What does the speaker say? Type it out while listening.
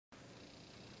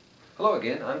Hello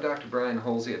again, I'm Dr. Bryan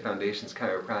Hulsey at Foundations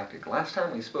Chiropractic. Last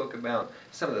time we spoke about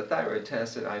some of the thyroid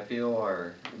tests that I feel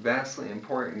are vastly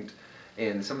important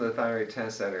and some of the thyroid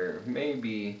tests that are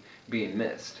maybe being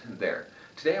missed there.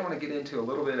 Today I want to get into a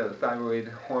little bit of thyroid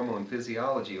hormone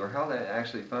physiology, or how that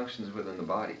actually functions within the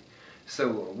body. So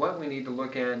what we need to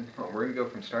look at, we're going to go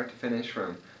from start to finish,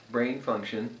 from brain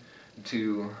function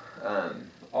to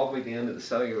all the way down to the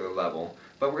cellular level,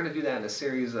 but we're going to do that in a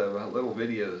series of little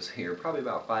videos here, probably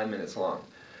about 5 minutes long.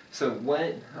 So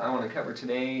what I want to cover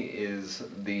today is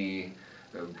the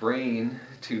brain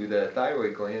to the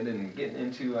thyroid gland, and getting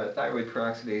into thyroid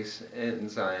peroxidase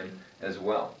enzyme as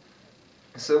well.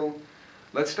 So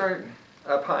let's start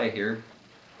up high here.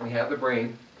 We have the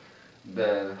brain,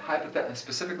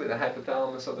 specifically the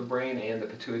hypothalamus of the brain and the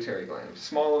pituitary gland, a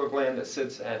small little gland that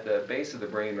sits at the base of the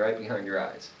brain right behind your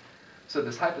eyes. So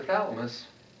this hypothalamus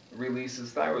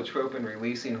releases thyrotropin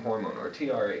releasing hormone, or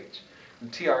TRH.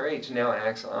 And TRH now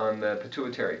acts on the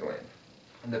pituitary gland.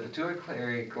 And the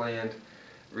pituitary gland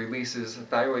releases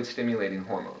thyroid stimulating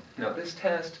hormone. Now this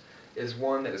test is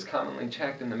one that is commonly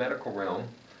checked in the medical realm.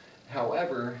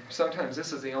 However, sometimes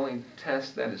this is the only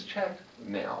test that is checked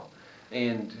now.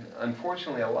 And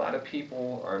unfortunately, a lot of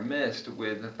people are missed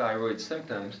with thyroid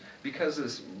symptoms because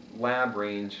this lab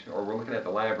range, or we're looking at the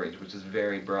lab range, which is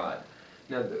very broad.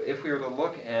 Now, if we were to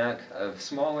look at a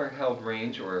smaller held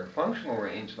range, or functional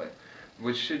range,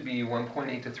 which should be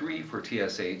 1.8 to 3 for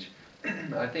TSH,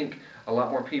 I think a lot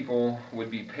more people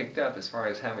would be picked up as far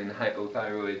as having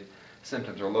hypothyroid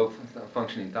symptoms, or low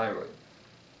functioning thyroid.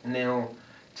 Now,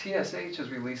 TSH is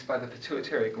released by the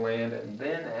pituitary gland and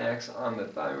then acts on the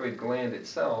thyroid gland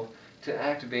itself to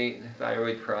activate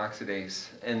thyroid peroxidase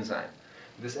enzyme.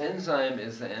 This enzyme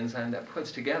is the enzyme that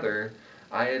puts together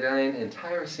iodine and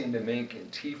tyrosine to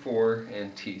make T4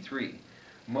 and T3.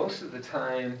 Most of the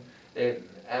time it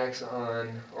acts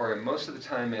on, or most of the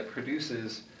time it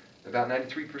produces, about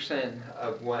 93%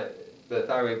 of what the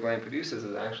thyroid gland produces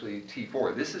is actually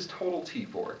T4. This is total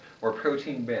T4, or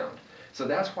protein bound. So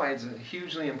that's why it's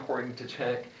hugely important to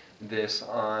check this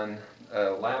on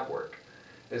lab work.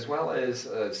 As well as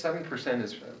 7%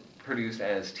 is produced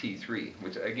as T3,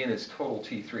 which again is total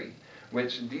T3,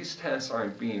 which these tests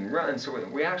aren't being run, so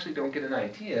we actually don't get an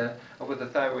idea of what the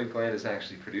thyroid gland is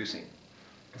actually producing.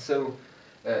 So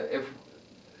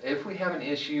if we have an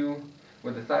issue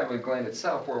with the thyroid gland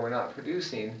itself where we're not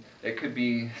producing, it could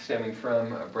be stemming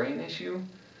from a brain issue,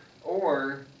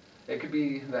 or it could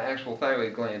be the actual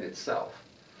thyroid gland itself.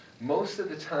 Most of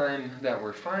the time that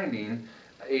we're finding,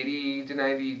 80 to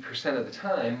 90% of the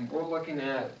time, we're looking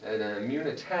at an immune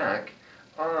attack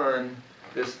on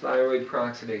this thyroid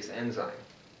peroxidase enzyme.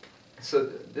 So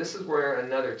this is where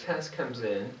another test comes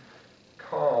in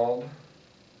called,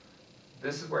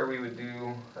 this is where we would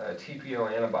do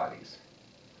TPO antibodies.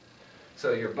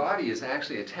 So your body is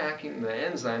actually attacking the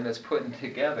enzyme that's putting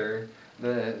together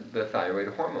the thyroid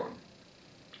hormone.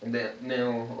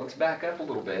 Now, let's back up a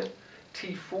little bit.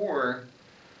 T4,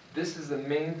 this is the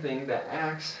main thing that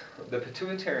acts, the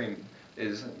pituitary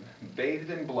is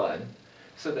bathed in blood,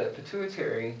 so the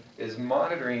pituitary is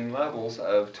monitoring levels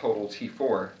of total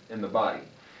T4 in the body.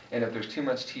 And if there's too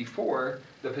much T4,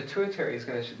 the pituitary is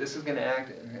going to, this is going to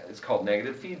act, it's called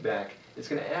negative feedback, it's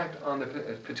going to act on the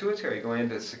pituitary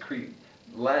gland to secrete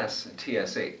less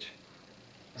TSH.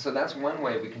 So that's one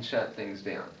way we can shut things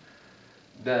down.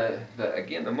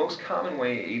 Again, the most common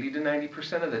way, 80 to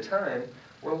 90% of the time,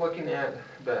 we're looking at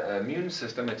the immune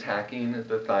system attacking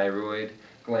the thyroid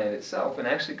gland itself and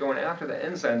actually going after the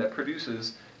enzyme that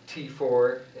produces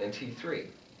T4 and T3.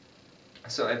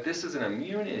 So if this is an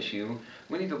immune issue,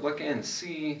 we need to look and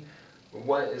see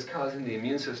what is causing the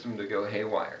immune system to go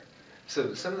haywire.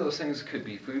 So some of those things could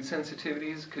be food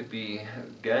sensitivities, could be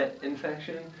gut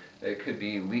infection, it could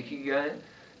be leaky gut,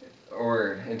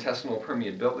 or intestinal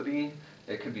permeability.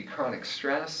 It could be chronic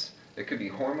stress, it could be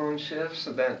hormone shifts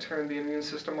that turn the immune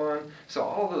system on. So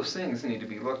all those things need to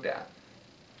be looked at.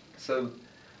 So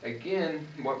again,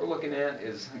 what we're looking at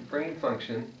is brain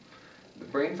function. The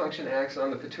brain function acts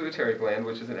on the pituitary gland,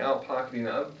 which is an outpocketing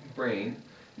of brain.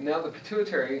 Now the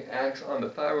pituitary acts on the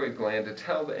thyroid gland to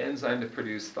tell the enzyme to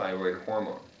produce thyroid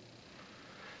hormone.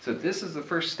 So this is the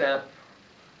first step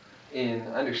in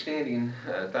understanding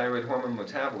thyroid hormone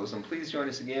metabolism. Please join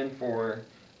us again for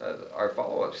our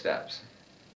follow-up steps.